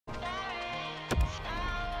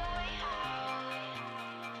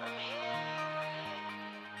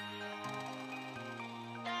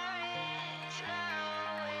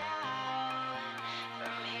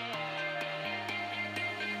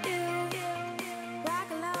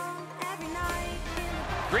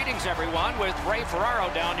Greetings, everyone, with Ray Ferraro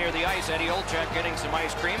down near the ice. Eddie Olczyk getting some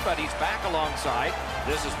ice cream, but he's back alongside.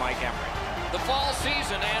 This is Mike Emery. The fall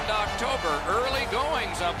season and October, early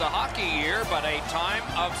goings of the hockey year, but a time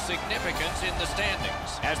of significance in the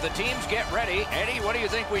standings. As the teams get ready, Eddie, what do you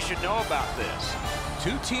think we should know about this?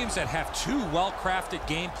 Two teams that have two well-crafted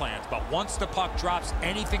game plans, but once the puck drops,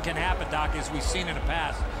 anything can happen, Doc, as we've seen in the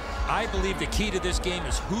past. I believe the key to this game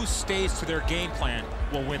is who stays to their game plan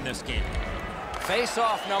will win this game.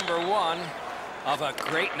 Face-off number one of a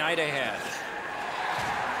great night ahead.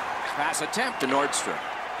 Pass attempt to Nordstrom.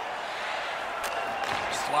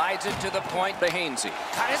 Slides it to the point to Hainsey.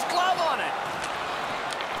 Got his glove on it.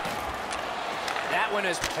 That one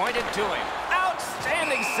is pointed to him.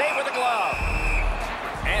 Outstanding save with the glove.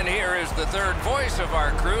 And here is the third voice of our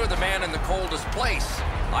crew, the man in the coldest place,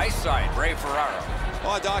 ice side, Ray Ferraro.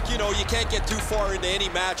 Oh, Doc, you know, you can't get too far into any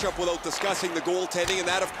matchup without discussing the goaltending, and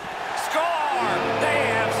that of... Score! They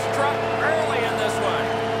have struck early in this one.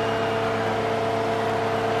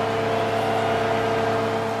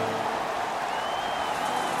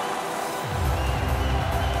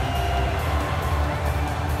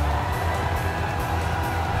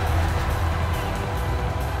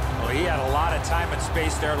 Well, he had a lot of time and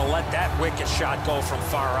space there to let that wicked shot go from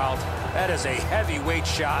far out. That is a heavyweight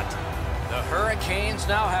shot. The Hurricanes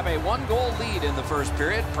now have a one-goal lead in the first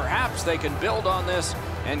period. Perhaps they can build on this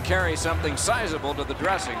and carry something sizable to the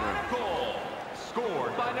dressing room. Goal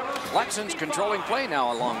scored by number Leksands controlling play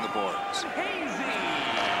now along the boards.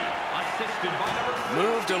 Assisted by number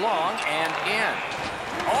Moved along and in.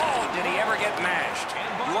 Oh, did he ever get mashed?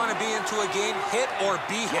 You want to be into a game, hit or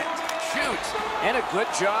be hit. Shoots. And a good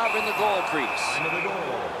job in the goal crease. Into the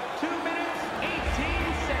goal. 2 minutes,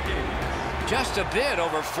 18 seconds. Just a bit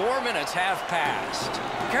over 4 minutes have passed.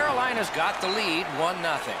 Carolina's got the lead, 1-0.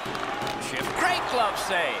 Shift. Great glove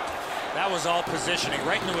save. That was all positioning,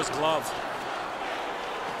 right into his glove.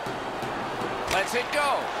 Lets it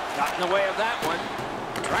go. Got in the way of that one.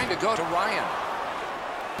 Trying to go to Ryan.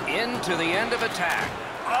 Into the end of attack.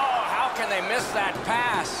 Oh, how can they miss that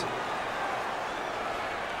pass?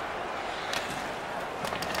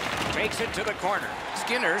 Takes it to the corner.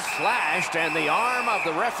 Skinner slashed, and the arm of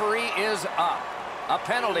the referee is up. A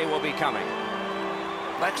penalty will be coming.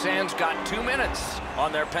 Leksands got 2 minutes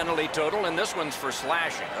on their penalty total, and this one's for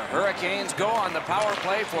slashing. The Hurricanes go on the power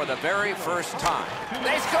play for the very first time.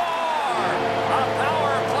 They score! A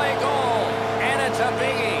power play goal, and it's a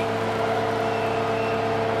biggie.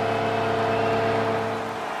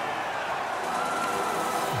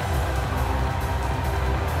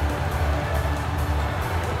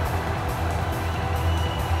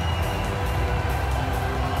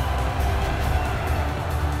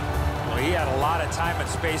 He had a lot of time and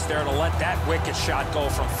space there to let that wicked shot go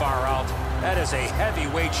from far out. That is a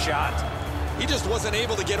heavyweight shot. He just wasn't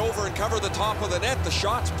able to get over and cover the top of the net. The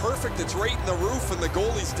shot's perfect. It's right in the roof, and the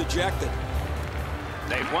goalie's dejected.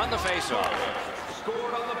 They've won the faceoff.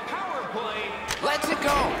 Scored on the power play. Lets it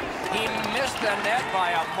go. He missed the net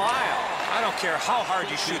by a mile. I don't care how hard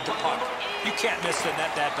you shoot the puck. You can't miss the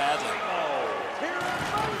net that badly.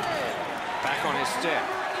 Back on his stick.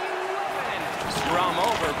 Scrum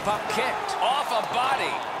over, puck kicked, off a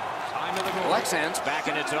body. Time of the goal. Leksands back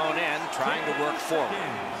in its own end, trying to work forward.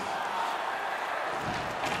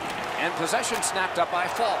 And possession snapped up by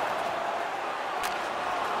Fall.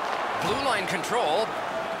 Blue line control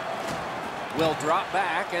will drop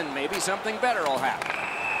back, and maybe something better will happen.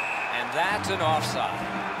 And that's an offside.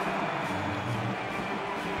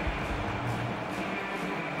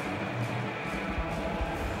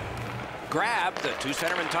 Grabbed, the two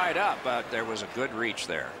centermen tied up, but there was a good reach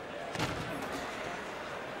there.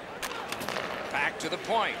 Back to the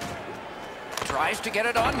point. Tries to get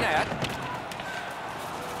it on net.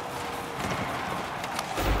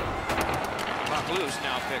 Puck loose,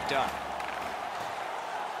 now picked up.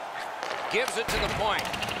 Gives it to the point.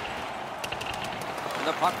 And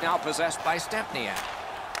the puck now possessed by Stempniak.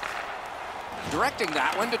 Directing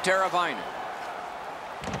that one to Teravainen.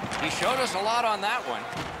 He showed us a lot on that one.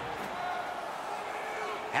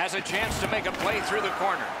 Has a chance to make a play through the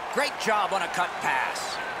corner. Great job on a cut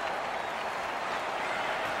pass.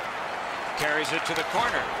 Carries it to the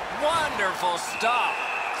corner. Wonderful stop.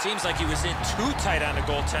 Seems like he was in too tight on the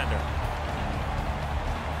goaltender.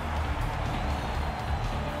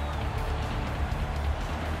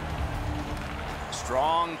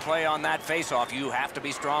 Strong play on that faceoff. You have to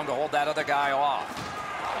be strong to hold that other guy off.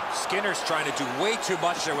 Skinner's trying to do way too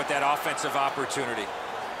much there with that offensive opportunity.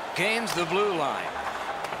 Gains the blue line.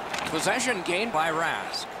 Possession gained by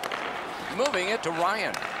Rask. Moving it to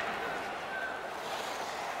Ryan.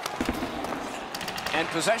 And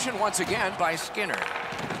possession once again by Skinner.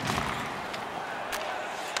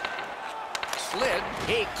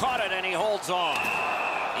 He caught it and he holds on.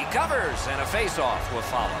 He covers and a face-off will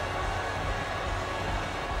follow.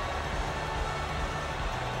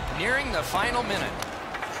 Nearing the final minute.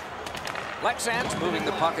 Leksands moving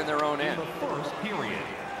the puck in their own end. The first period.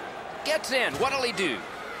 Gets in. What'll he do?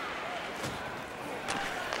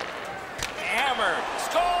 Hammered.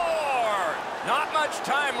 Score! Not much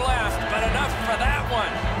time left, but enough for that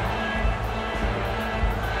one.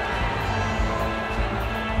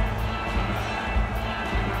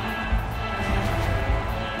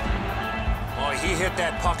 Oh, he hit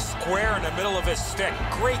that puck square in the middle of his stick.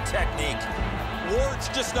 Great technique. Ward's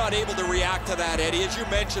just not able to react to that, Eddie. As you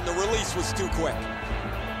mentioned, the release was too quick.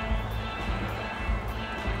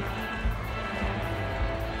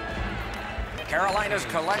 Carolina's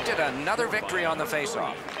collected another victory on the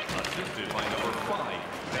faceoff. Assisted by number 5,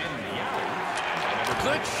 Ben Yao.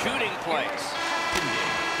 Good shooting plays.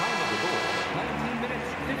 Time of the goal, 19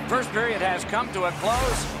 minutes, 50. First period has come to a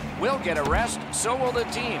close. We'll get a rest, so will the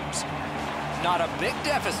teams. Not a big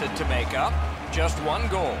deficit to make up, just one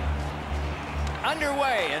goal.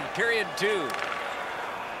 Underway in period 2.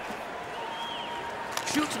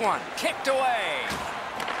 Shoots one, kicked away.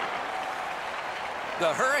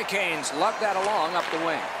 The Hurricanes lug that along up the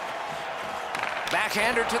wing.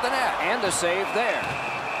 Backhander to the net, and a save there.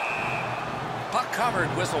 Puck covered,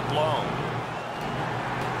 whistle blown.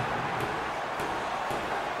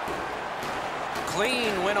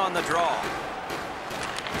 Clean win on the draw.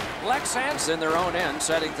 Leksands in their own end,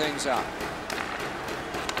 setting things up.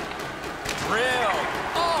 Drill.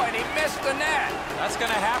 Oh, and he missed the net. That's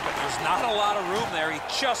going to happen. There's not a lot of room there. He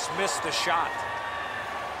just missed the shot.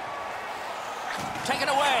 Taken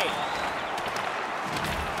away.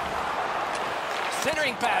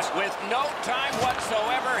 Centering pass with no time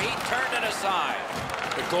whatsoever. He turned it aside.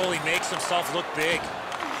 The goalie makes himself look big.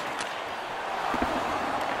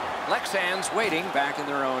 Leksands waiting back in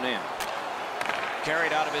their own end.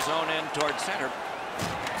 Carried out of his own end toward center.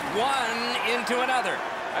 One into another.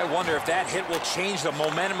 I wonder if that hit will change the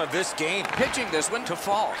momentum of this game. Pitching this one to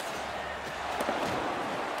Fall.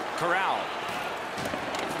 Corral.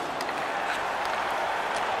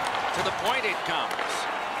 To the point it comes.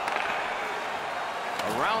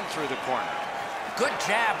 Around through the corner. Good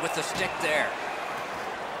jab with the stick there.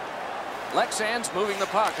 Leksands moving the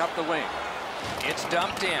puck up the wing. It's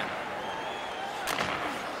dumped in.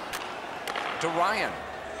 To Ryan.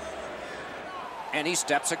 And he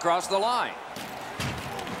steps across the line.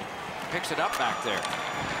 Picks it up back there.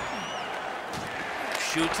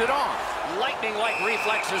 Shoots it off. Lightning-like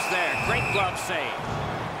reflexes there. Great glove save.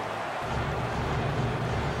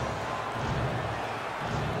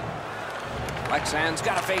 Leksands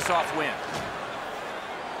got a face-off win.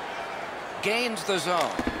 Gains the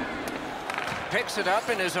zone. Picks it up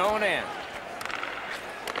in his own end.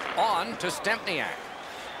 On to Stempniak.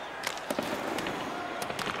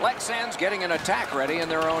 Leksands getting an attack ready in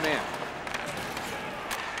their own end.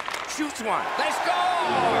 Shoots one. They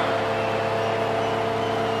score!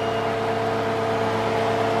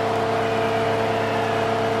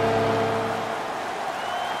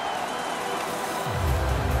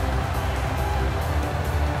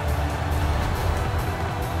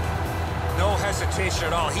 No hesitation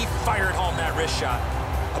at all. He fired home that wrist shot.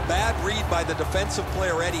 A bad read by the defensive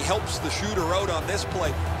player, Eddie, helps the shooter out on this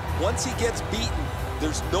play. Once he gets beaten,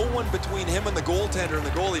 there's no one between him and the goaltender, and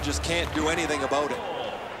the goalie just can't do anything about it.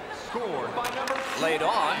 Scored by number 2. Laid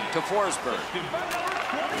on to Forsberg.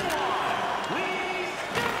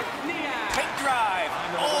 Big drive.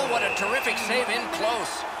 Oh, what a terrific save in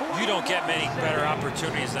close. You don't get many better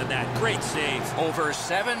opportunities than that. Great save. Over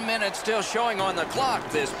 7 minutes still showing on the clock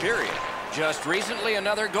this period. Just recently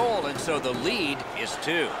another goal, and so the lead is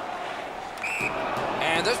 2.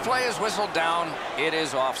 And this play is whistled down. It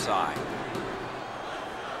is offside.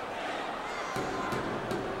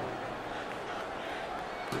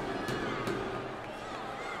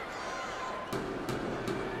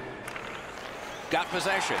 Got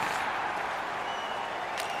possession.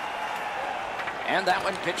 And that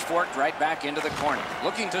one pitchforked right back into the corner.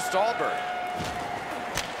 Looking to Stallberg.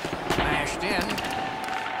 Mashed in.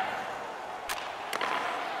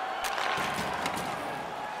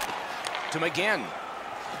 To McGinn.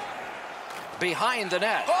 Behind the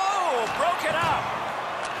net. Oh, broke it up.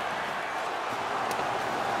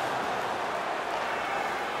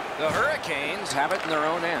 The Hurricanes have it in their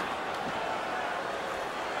own end.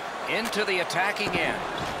 Into the attacking end.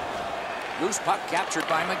 Loose puck captured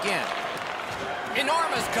by McGinn.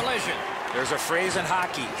 Enormous collision. There's a phrase in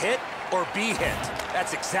hockey, hit or be hit.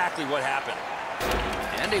 That's exactly what happened.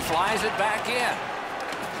 And he flies it back in.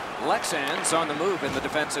 Leksands on the move in the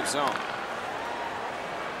defensive zone.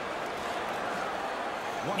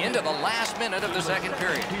 into the last minute of the second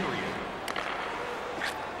period.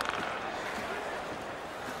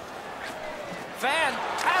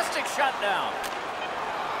 Fantastic shutdown.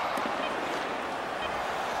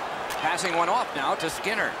 Passing one off now to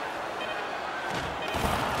Skinner.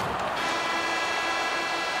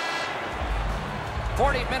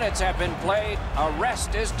 "40 minutes have been played. A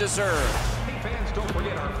rest is deserved." Hey fans, don't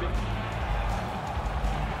forget our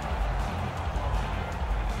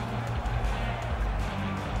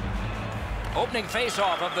Opening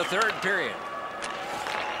face-off of the third period.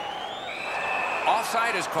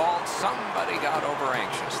 Offside is called. Somebody got over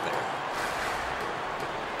anxious there.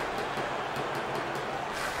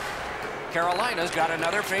 Carolina's got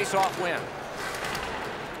another face-off win.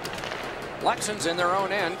 Leksands in their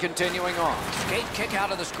own end, continuing on. Skate kick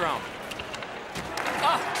out of the scrum.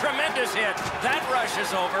 Ah, tremendous hit. That rush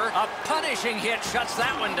is over. A punishing hit shuts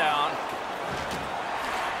that one down.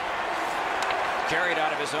 Carried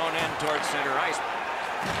out of his own end towards center ice.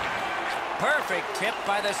 Perfect tip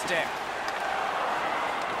by the stick.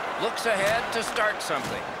 Looks ahead to start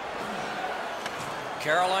something.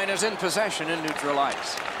 Carolina's in possession in neutral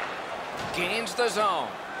ice. Gains the zone.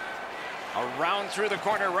 Around through the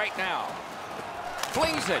corner right now.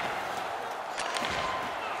 Flings it.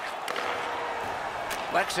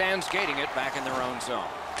 Leksands skating it back in their own zone.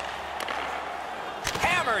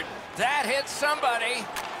 Hammered. That hits somebody.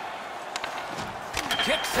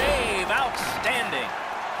 Kick save. Outstanding.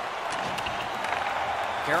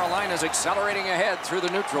 Carolina's accelerating ahead through the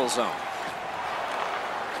neutral zone.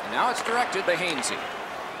 And now it's directed to Hainsey.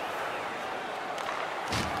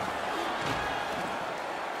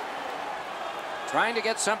 Trying to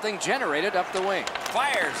get something generated up the wing.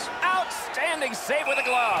 Fires. Outstanding save with a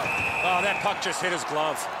glove. Oh, that puck just hit his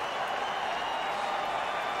glove.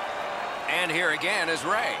 And here again is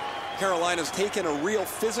Ray. Carolina's taken a real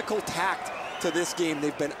physical tact to this game.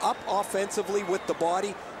 They've been up offensively with the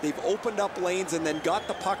body. They've opened up lanes and then got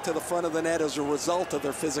the puck to the front of the net as a result of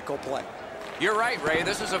their physical play. You're right, Ray.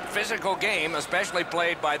 This is a physical game, especially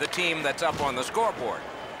played by the team that's up on the scoreboard.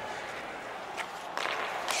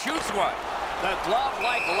 Shoots one. The glove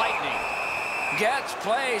like lightning. Gets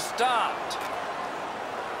play stopped.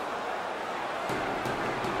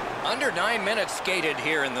 Under 9 minutes skated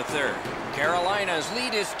here in the third. Carolina's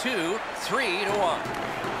lead is 2, 3-1.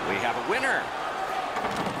 We have a winner.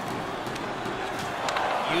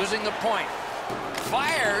 Using the point.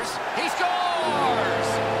 Fires. He scores!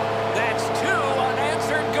 That's 2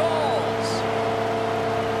 unanswered goals.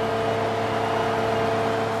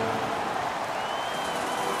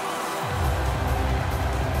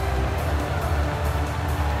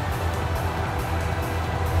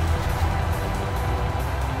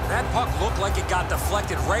 That puck looked like it got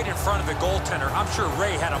deflected right in front of the goaltender. I'm sure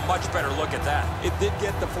Ray had a much better look at that. It did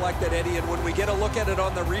get deflected, Eddie, and when we get a look at it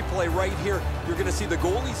on the replay right here, you're going to see the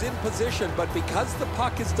goalie's in position, but because the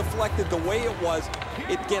puck is deflected the way it was,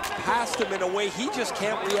 it gets past him in a way he just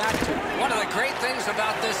can't react to. One of the great things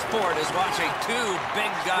about this sport is watching two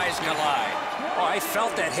big guys collide. Oh, I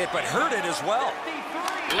felt that hit, but heard it as well.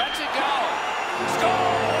 Lets it go.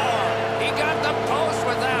 Score! He got the post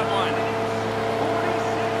with that one.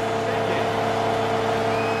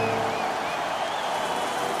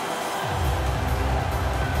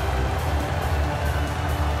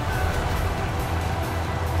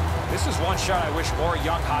 This is one shot I wish more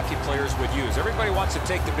young hockey players would use. Everybody wants to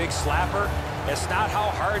take the big slapper. It's not how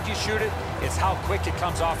hard you shoot it, it's how quick it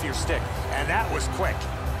comes off your stick. And that was quick.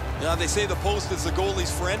 Now, they say the post is the goalie's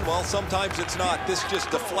friend. Well, sometimes it's not. This just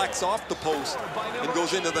deflects off the post and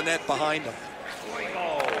goes into the net behind him.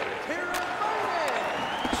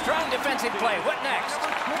 Strong defensive play. What next?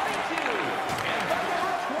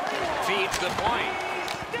 Feeds the point.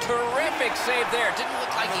 Terrific save there. Didn't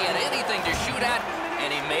look like he had anything to shoot at,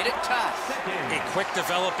 and he made it tough. A quick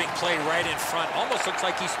developing play right in front. Almost looks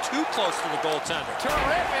like he's too close to the goaltender.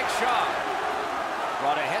 Terrific shot.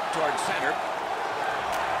 Brought ahead towards center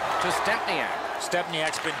to Stepniak.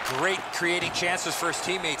 Stepniak's been great creating chances for his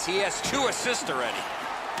teammates. He has 2 assists already.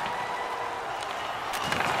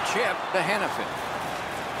 Chip to Hannafin.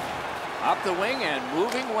 Up the wing and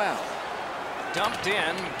moving well. Dumped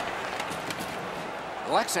in.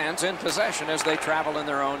 Leksands in possession as they travel in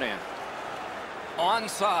their own end.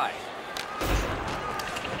 Onside.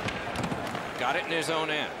 Got it in his own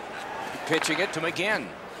end. Pitching it to McGinn.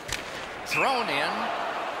 Thrown in.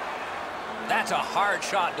 That's a hard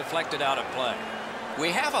shot deflected out of play. We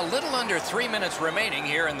have a little under 3 minutes remaining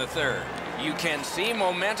here in the third. You can see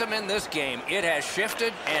momentum in this game. It has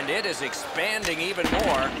shifted and it is expanding even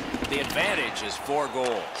more. The advantage is 4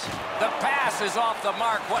 goals. The pass is off the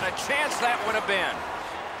mark. What a chance that would have been.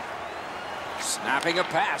 Snapping a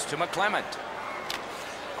pass to McClement.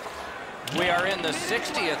 We are in the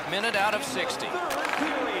 60th minute out of 60.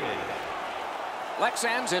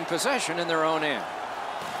 Leksands in possession in their own end.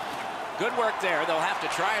 Good work there. They'll have to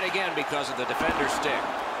try it again because of the defender's stick.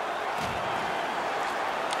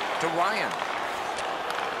 To Ryan.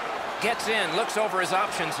 Gets in, looks over his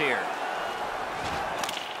options here.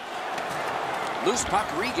 Loose puck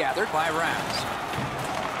regathered by Rams.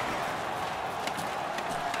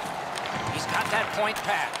 He's got that point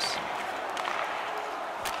pass.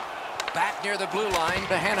 Back near the blue line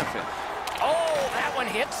to Hannafin. Oh, that one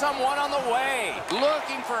hit someone on the way.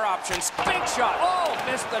 Looking for options. Big shot. Oh,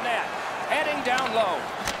 missed the net. Heading down low.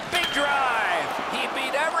 Big drive. He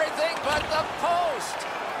beat everything but the post.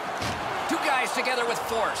 Two guys together with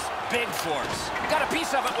force. Big force. Got a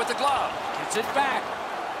piece of it with the glove. Gets it back.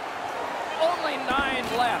 Only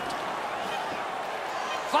 9 left.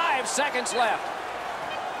 5 seconds left.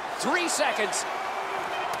 3 seconds.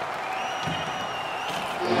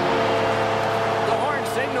 The horn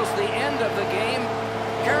signals the end of the game.